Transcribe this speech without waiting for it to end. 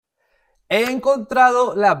He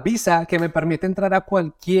encontrado la visa que me permite entrar a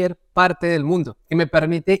cualquier parte del mundo, que me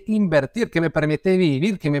permite invertir, que me permite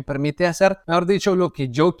vivir, que me permite hacer, mejor dicho, lo que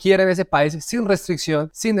yo quiera en ese país sin restricción,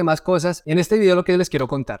 sin demás cosas. Y en este video lo que les quiero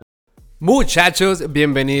contar. Muchachos,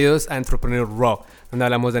 bienvenidos a Entrepreneur Raw, donde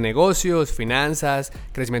hablamos de negocios, finanzas,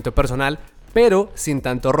 crecimiento personal, pero sin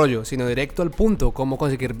tanto rollo, sino directo al punto, cómo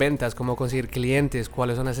conseguir ventas, cómo conseguir clientes,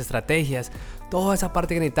 cuáles son las estrategias, toda esa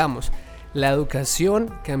parte que necesitamos. La educación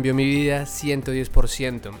cambió mi vida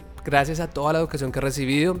 110%. Gracias a toda la educación que he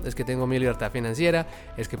recibido, es que tengo mi libertad financiera,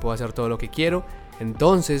 es que puedo hacer todo lo que quiero.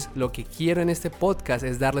 Entonces, lo que quiero en este podcast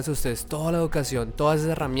es darles a ustedes toda la educación, todas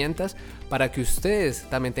esas herramientas para que ustedes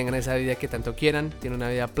también tengan esa vida que tanto quieran, tienen una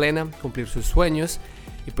vida plena, cumplir sus sueños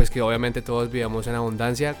y pues que obviamente todos vivamos en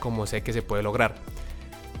abundancia como sé que se puede lograr.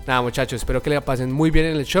 Nada, muchachos, espero que la pasen muy bien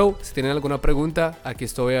en el show. Si tienen alguna pregunta, aquí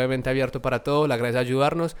estoy obviamente abierto para todo. La gracia es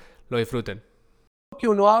ayudarnos. Lo disfruten. Que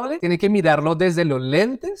uno hable, tiene que mirarlo desde los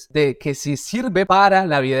lentes de que si sirve para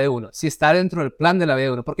la vida de uno, si está dentro del plan de la vida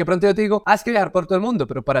de uno. Porque pronto yo te digo, has que viajar por todo el mundo,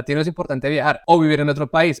 pero para ti no es importante viajar, o vivir en otro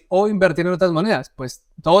país, o invertir en otras monedas. Pues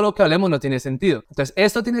todo lo que hablemos no tiene sentido. Entonces,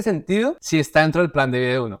 esto tiene sentido si está dentro del plan de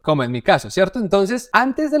vida de uno, como en mi caso, ¿cierto? Entonces,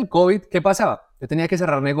 antes del COVID, ¿qué pasaba? Yo tenía que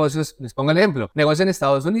cerrar negocios, les pongo el ejemplo, negocios en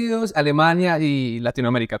Estados Unidos, Alemania y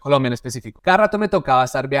Latinoamérica, Colombia en específico. Cada rato me tocaba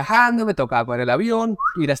estar viajando, me tocaba coger el avión,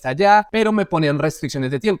 ir hasta allá, pero me ponían restricciones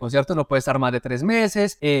de tiempo, ¿cierto? No puede estar más de 3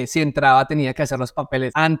 meses. Si entraba tenía que hacer los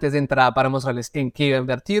papeles antes de entrada para mostrarles en qué iba a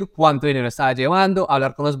invertir, cuánto dinero estaba llevando,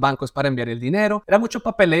 hablar con los bancos para enviar el dinero. Era mucho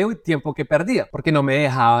papeleo y tiempo que perdía, porque no me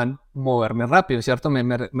dejaban moverme rápido, ¿cierto? Me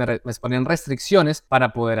ponían restricciones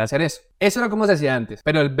para poder hacer eso. Eso era como se hacía antes.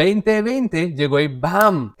 Pero el 2020 llegó y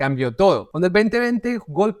 ¡bam! Cambió todo. Cuando el 2020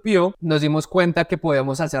 golpeó, nos dimos cuenta que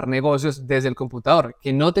podíamos hacer negocios desde el computador,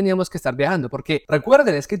 que no teníamos que estar viajando, porque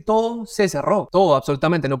recuerden, es que todo se cerró, todo,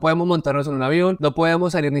 absolutamente. No podemos montarnos en un avión, no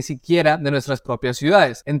podemos salir ni siquiera de nuestras propias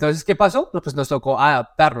ciudades. Entonces, ¿qué pasó? Pues nos tocó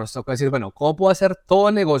adaptarnos, tocó decir, bueno, ¿cómo puedo hacer todo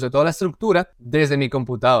el negocio, toda la estructura desde mi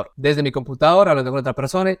computador? Desde mi computador, hablando con otra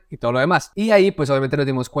persona y todo lo demás. Y ahí pues obviamente nos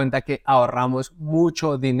dimos cuenta que ahorramos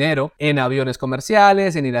mucho dinero en aviones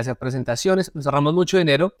comerciales, en ir a hacer presentaciones, nos ahorramos mucho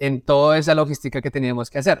dinero en toda esa logística que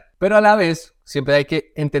teníamos que hacer. Pero a la vez siempre hay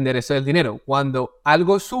que entender esto del dinero. Cuando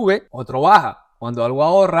algo sube, otro baja. Cuando algo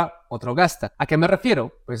ahorra, otro gasta. ¿A qué me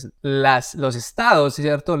refiero? Pues los estados,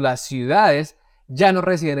 ¿cierto? Las ciudades ya no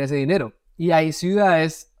reciben ese dinero. Y hay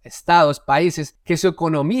ciudades, estados, países que su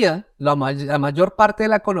economía, la mayor parte de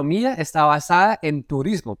la economía está basada en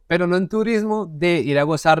turismo, pero no en turismo de ir a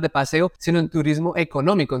gozar de paseo, sino en turismo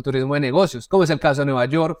económico, en turismo de negocios, como es el caso de Nueva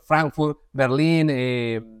York, Frankfurt,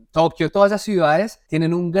 Berlín, Tokio. Todas esas ciudades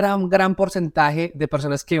tienen un gran porcentaje de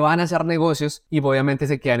personas que van a hacer negocios y obviamente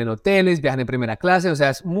se quedan en hoteles, viajan en primera clase, o sea,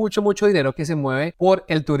 es mucho dinero que se mueve por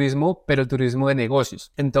el turismo, pero el turismo de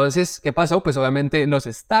negocios. Entonces, ¿qué pasó? Pues obviamente los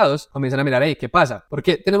estados comienzan a mirar, ¿qué pasa?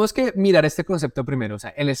 Porque tenemos que mirar este concepto primero, o sea,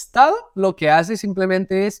 el estado lo que hace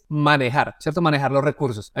simplemente es manejar, ¿cierto? Manejar los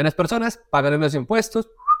recursos. Hay unas personas, pagan los impuestos,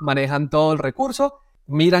 manejan todo el recurso,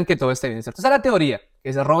 miran que todo esté bien, ¿cierto? Esa es la teoría.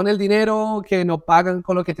 Que se roban el dinero, que no pagan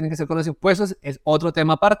con lo que tienen que hacer con los impuestos, es otro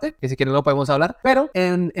tema aparte, que si quieren lo podemos hablar. Pero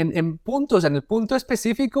en puntos, en el punto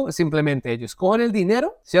específico, simplemente ellos cogen el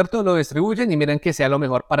dinero, ¿cierto? Lo distribuyen y miran que sea lo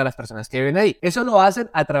mejor para las personas que viven ahí. Eso lo hacen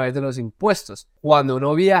a través de los impuestos. Cuando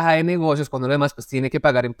uno viaja en negocios, cuando uno demás pues tiene que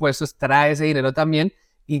pagar impuestos, trae ese dinero también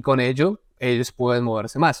y con ello ellos pueden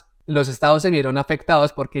moverse más. Los estados se vieron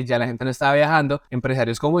afectados porque ya la gente no estaba viajando.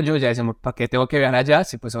 Empresarios como yo ya decían, ¿para qué tengo que viajar allá?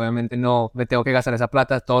 Si pues obviamente no me tengo que gastar esa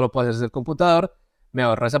plata, todo lo puedo hacer desde el computador, me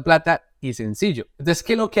ahorro esa plata y sencillo. Entonces,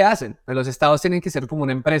 ¿qué es lo que hacen? Pues los estados tienen que ser como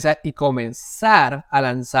una empresa y comenzar a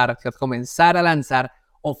lanzar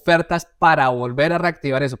ofertas para volver a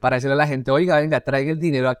reactivar eso, para decirle a la gente, oiga, venga, traiga el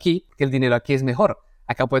dinero aquí, que el dinero aquí es mejor.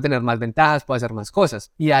 Acá puede tener más ventajas, puede hacer más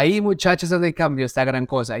cosas. Y ahí, muchachos, es donde cambió esta gran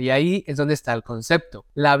cosa. Y ahí es donde está el concepto.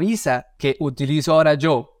 La visa que utilizo ahora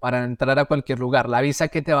yo para entrar a cualquier lugar, la visa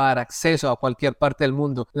que te va a dar acceso a cualquier parte del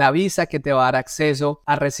mundo, la visa que te va a dar acceso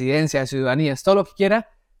a residencia, a ciudadanías, todo lo que quiera,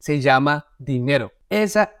 se llama dinero.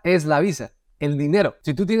 Esa es la visa. El dinero.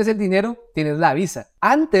 Si tú tienes el dinero, tienes la visa.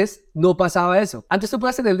 Antes no pasaba eso. Antes tú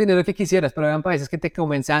podías tener el dinero que quisieras, pero había países que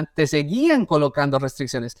te seguían colocando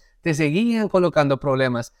restricciones, te seguían colocando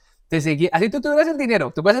problemas, así tú tuvieras el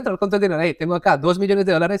dinero, tú puedes entrar con tu dinero, tengo acá $2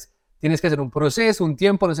 millones, tienes que hacer un proceso, un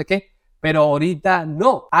tiempo, no sé qué, pero ahorita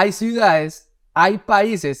no. Hay ciudades Hay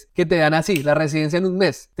países que te dan así, la residencia en un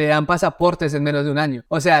mes, te dan pasaportes en menos de un año.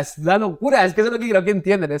 O sea, es la locura, es que eso es lo que creo que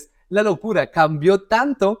entienden, es la locura. Cambió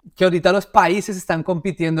tanto que ahorita los países están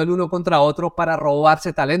compitiendo el uno contra otro para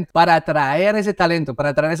robarse talento, para atraer ese talento, para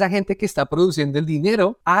atraer a esa gente que está produciendo el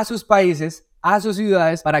dinero a sus países, a sus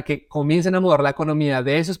ciudades, para que comiencen a mover la economía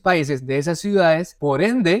de esos países, de esas ciudades. Por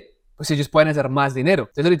ende, pues ellos pueden hacer más dinero.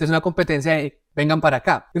 Entonces ahorita es una competencia de vengan para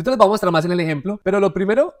acá. Y ahorita les voy a mostrar más en el ejemplo, pero lo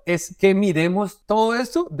primero es que miremos todo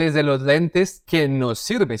esto desde los lentes que nos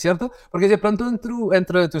sirve, ¿cierto? Porque si de pronto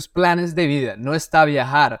dentro de tus planes de vida no está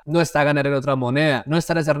viajar, no está ganar en otra moneda, no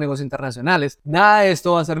está hacer negocios internacionales, nada de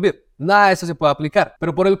esto va a servir. Nada de esto se puede aplicar.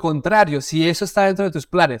 Pero por el contrario, si eso está dentro de tus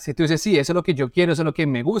planes, si tú dices, sí, eso es lo que yo quiero, eso es lo que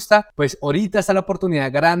me gusta, pues ahorita está la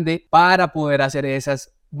oportunidad grande para poder hacer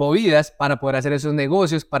esas movidas, para poder hacer esos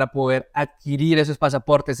negocios, para poder adquirir esos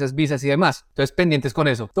pasaportes, esas visas y demás. Entonces, pendientes con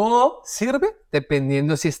eso. Todo sirve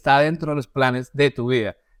dependiendo si está dentro de los planes de tu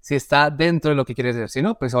vida, si está dentro de lo que quieres hacer. Si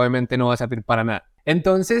no, pues obviamente no va a servir para nada.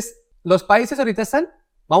 Entonces, los países ahorita están,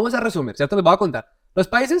 vamos a resumir, ¿cierto? Les voy a contar. Los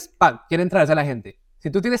países, quieren traerse a la gente. Si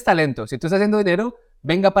tú tienes talento, si tú estás haciendo dinero,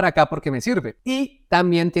 venga para acá porque me sirve. Y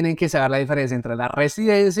también tienen que saber la diferencia entre la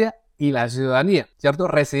residencia y la ciudadanía, ¿cierto?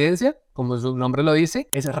 Residencia, como su nombre lo dice,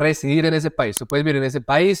 es residir en ese país. Tú puedes vivir en ese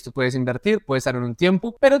país, tú puedes invertir, puedes estar en un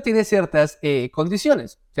tiempo, pero tiene ciertas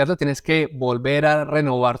condiciones, ¿cierto? Tienes que volver a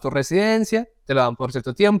renovar tu residencia, te lo dan por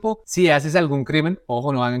cierto tiempo. Si haces algún crimen,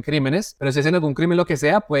 ojo, no hagan crímenes, pero si hacen algún crimen, lo que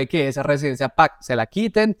sea, puede que esa residencia se la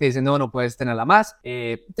quiten, te dicen, no, no puedes tenerla más.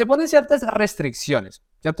 Te ponen ciertas restricciones,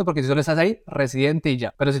 ¿cierto? Porque si solo estás ahí, residente y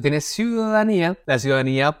ya. Pero si tienes ciudadanía, la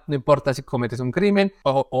ciudadanía no importa si cometes un crimen,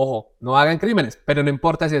 ojo, no hagan crímenes, pero no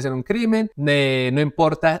importa si hacen un crimen, no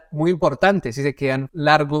importa, muy importante, si se quedan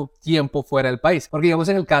largo tiempo fuera del país. Porque digamos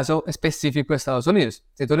en el caso específico de Estados Unidos,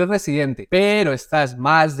 si tú eres residente, pero estás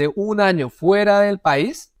más de un año fuera del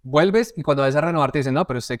país, vuelves y cuando vas a renovar te dicen, no,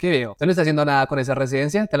 pero usted qué veo, usted no está haciendo nada con esa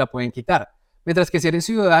residencia, te la pueden quitar. Mientras que si eres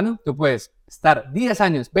ciudadano, tú puedes estar 10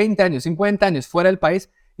 años, 20 años, 50 años fuera del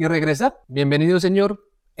país y regresar. Bienvenido, señor.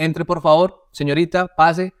 Entre, por favor. Señorita,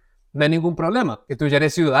 pase. No hay ningún problema, que tú ya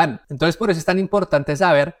eres ciudadano. Entonces, por eso es tan importante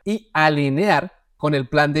saber y alinear con el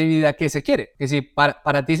plan de vida que se quiere. Que si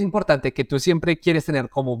para ti es importante que tú siempre quieres tener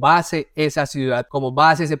como base esa ciudad, como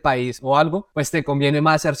base ese país o algo, pues te conviene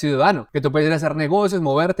más ser ciudadano. Que tú puedes ir a hacer negocios,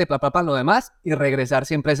 moverte, lo demás y regresar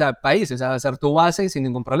siempre a ese país. O sea, hacer tu base sin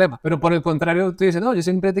ningún problema. Pero por el contrario, tú dices, no, yo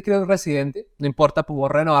siempre te quiero residente, no importa, puedo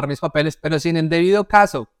renovar mis papeles, pero si en el debido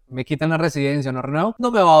caso me quitan la residencia o no renuevo,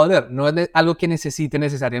 no me va a doler. No es algo que necesite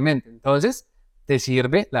necesariamente. Entonces, te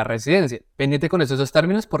sirve la residencia. Pendiente con esos dos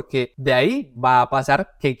términos porque de ahí va a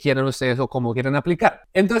pasar que quieran ustedes o cómo quieran aplicar.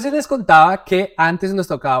 Entonces les contaba que antes nos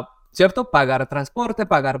tocaba, ¿cierto? Pagar transporte,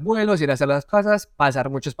 pagar vuelos, ir a hacer las cosas, pasar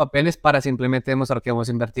muchos papeles para simplemente demostrar que vamos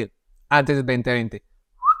a invertir. Antes del 2020.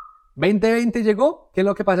 2020 llegó. ¿Qué es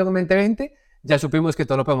lo que pasa con 2020? Ya supimos que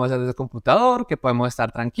todo lo podemos hacer desde el computador, que podemos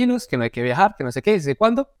estar tranquilos, que no hay que viajar, que no sé qué, desde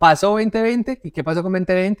cuándo. Pasó 2020, ¿y qué pasó con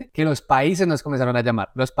 2020? Que los países nos comenzaron a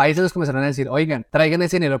llamar. Los países nos comenzaron a decir, oigan, traigan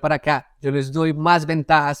ese dinero para acá, yo les doy más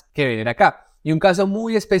ventajas que venir acá. Y un caso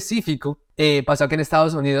muy específico pasó aquí en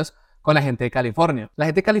Estados Unidos con la gente de California. La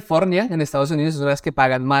gente de California en Estados Unidos es una de las que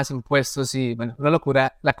pagan más impuestos y, bueno, una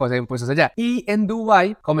locura la cosa de impuestos allá. Y en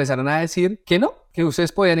Dubái comenzaron a decir que no, que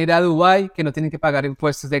ustedes podían ir a Dubái, que no tienen que pagar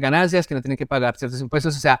impuestos de ganancias, que no tienen que pagar ciertos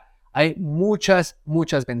impuestos. O sea, hay muchas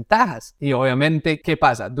ventajas. Y obviamente, ¿qué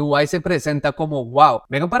pasa? Dubái se presenta como, wow,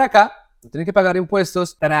 vengan para acá, no tienen que pagar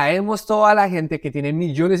impuestos, traemos toda la gente que tiene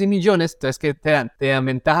millones y millones, entonces que te dan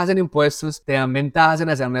ventajas en impuestos, te dan ventajas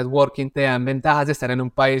en hacer networking, te dan ventajas de estar en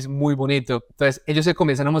un país muy bonito. Entonces ellos se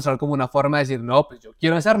comienzan a mostrar como una forma de decir, no, pues yo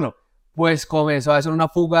quiero hacerlo. Pues comenzó a hacer una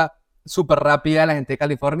fuga súper rápida de la gente de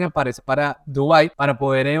California para Dubái para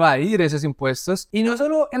poder evadir esos impuestos y no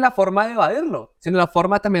solo en la forma de evadirlo, sino en la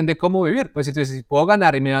forma también de cómo vivir. Pues si tú dices, si puedo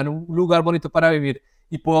ganar y me dan un lugar bonito para vivir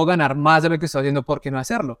y puedo ganar más de lo que estoy haciendo, ¿por qué no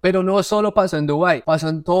hacerlo? Pero no solo pasó en Dubái, pasó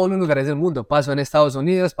en todos los lugares del mundo. Pasó en Estados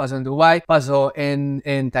Unidos, pasó en Dubái, pasó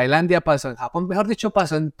en Tailandia, pasó en Japón, mejor dicho,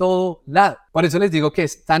 pasó en todo lado. Por eso les digo que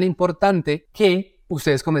es tan importante que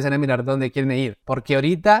ustedes comiencen a mirar dónde quieren ir, porque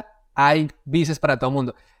ahorita hay visas para todo el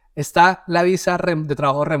mundo. Está la visa de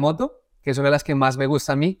trabajo remoto, que es una de las que más me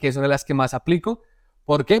gusta a mí, que es una de las que más aplico.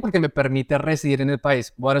 ¿Por qué? Porque me permite residir en el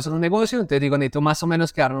país. Voy a hacer un negocio, entonces digo, necesito más o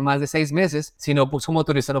menos quedarme más de 6 meses. Si no, pues como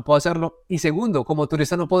turista no puedo hacerlo. Y segundo, como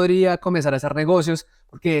turista no podría comenzar a hacer negocios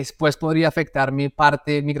porque después podría afectar mi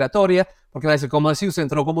parte migratoria. Porque va a decir, ¿cómo así? Usted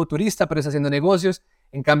entró como turista, pero está haciendo negocios.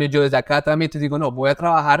 En cambio, yo desde acá también te digo, no, voy a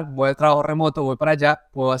trabajar, voy a trabajo remoto, voy para allá,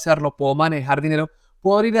 puedo hacerlo, puedo manejar dinero,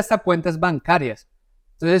 puedo abrir hasta cuentas bancarias.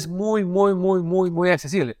 Entonces es muy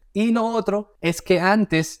accesible. Y lo otro es que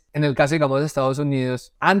antes, en el caso, digamos, de Estados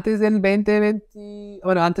Unidos, antes del 2020,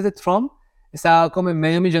 bueno, antes de Trump, estaba como en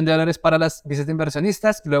 $500,000 para las visas de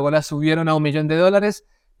inversionistas, luego las subieron a $1,000,000,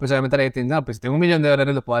 pues obviamente la gente dice, no, pues si tengo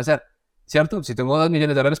 $1,000,000 lo puedo hacer, ¿cierto? Si tengo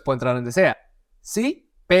 $2,000,000 puedo entrar donde sea.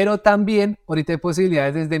 Sí, pero también ahorita hay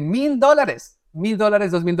posibilidades desde $1,000,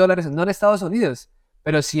 $1,000, $2,000, no en Estados Unidos,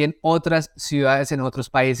 pero sí en otras ciudades, en otros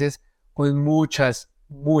países, con muchas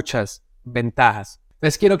ventajas.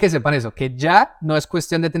 Entonces quiero que sepan eso, que ya no es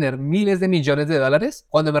cuestión de tener miles de millones de dólares.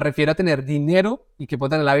 Cuando me refiero a tener dinero y que puedo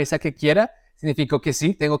tener la visa que quiera, significa que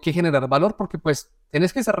sí, tengo que generar valor porque pues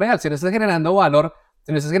tienes que ser real. Si no estás generando valor,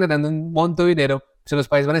 si no estás generando un monto de dinero, pues los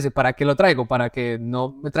países van a decir, ¿para qué lo traigo? ¿Para que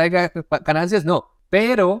no me traiga ganancias? No.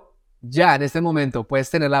 Pero ya en este momento puedes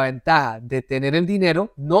tener la ventaja de tener el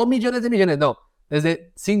dinero, no millones de millones, no.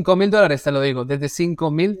 Desde $5,000, te lo digo, desde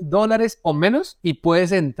 $5,000 o menos, y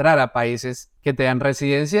puedes entrar a países que te dan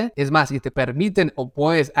residencia, es más, y te permiten o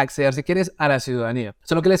puedes acceder si quieres a la ciudadanía.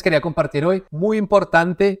 Eso es lo que les quería compartir hoy, muy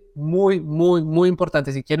importante, muy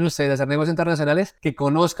importante, si quieren ustedes hacer negocios internacionales, que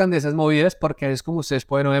conozcan de esas movidas, porque es como ustedes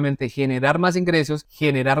pueden obviamente generar más ingresos,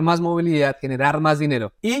 generar más movilidad, generar más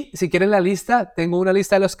dinero. Y si quieren la lista, tengo una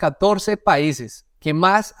lista de los 14 países que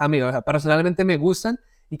más a mí personalmente me gustan,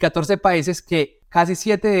 y 14 países que casi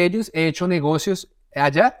 7 de ellos he hecho negocios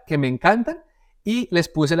allá que me encantan, y les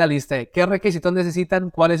puse la lista de qué requisitos necesitan,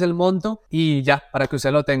 cuál es el monto y ya, para que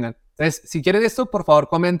ustedes lo tengan. Entonces, si quieren esto, por favor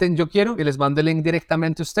comenten yo quiero y les mando el link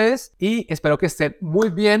directamente a ustedes, y espero que estén muy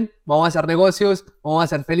bien. Vamos a hacer negocios, vamos a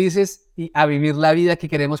ser felices y a vivir la vida que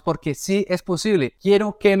queremos, porque sí es posible.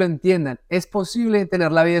 Quiero que lo entiendan, es posible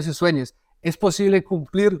tener la vida de sus sueños. Es posible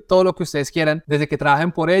cumplir todo lo que ustedes quieran desde que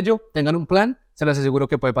trabajen por ello, tengan un plan, se los aseguro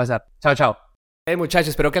que puede pasar. Chao, chao. Muchachos,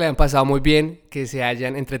 espero que le hayan pasado muy bien, que se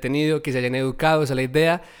hayan entretenido, que se hayan educado, esa es la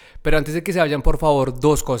idea. Pero antes de que se vayan, por favor,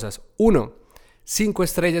 2 cosas. 1, 5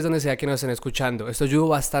 estrellas donde sea que nos estén escuchando. Esto ayuda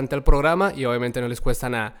bastante al programa y obviamente no les cuesta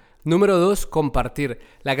nada. Número 2, compartir.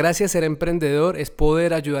 La gracia de ser emprendedor es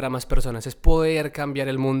poder ayudar a más personas, es poder cambiar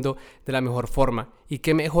el mundo de la mejor forma. Y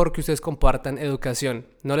qué mejor que ustedes compartan educación.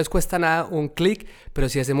 No les cuesta nada un clic, pero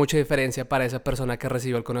sí hace mucha diferencia para esa persona que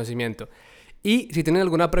recibió el conocimiento. Y si tienen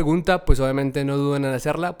alguna pregunta, pues obviamente no duden en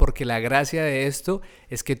hacerla, porque la gracia de esto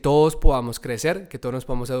es que todos podamos crecer, que todos nos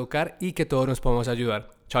podamos educar y que todos nos podamos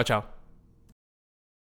ayudar. Chao, chao.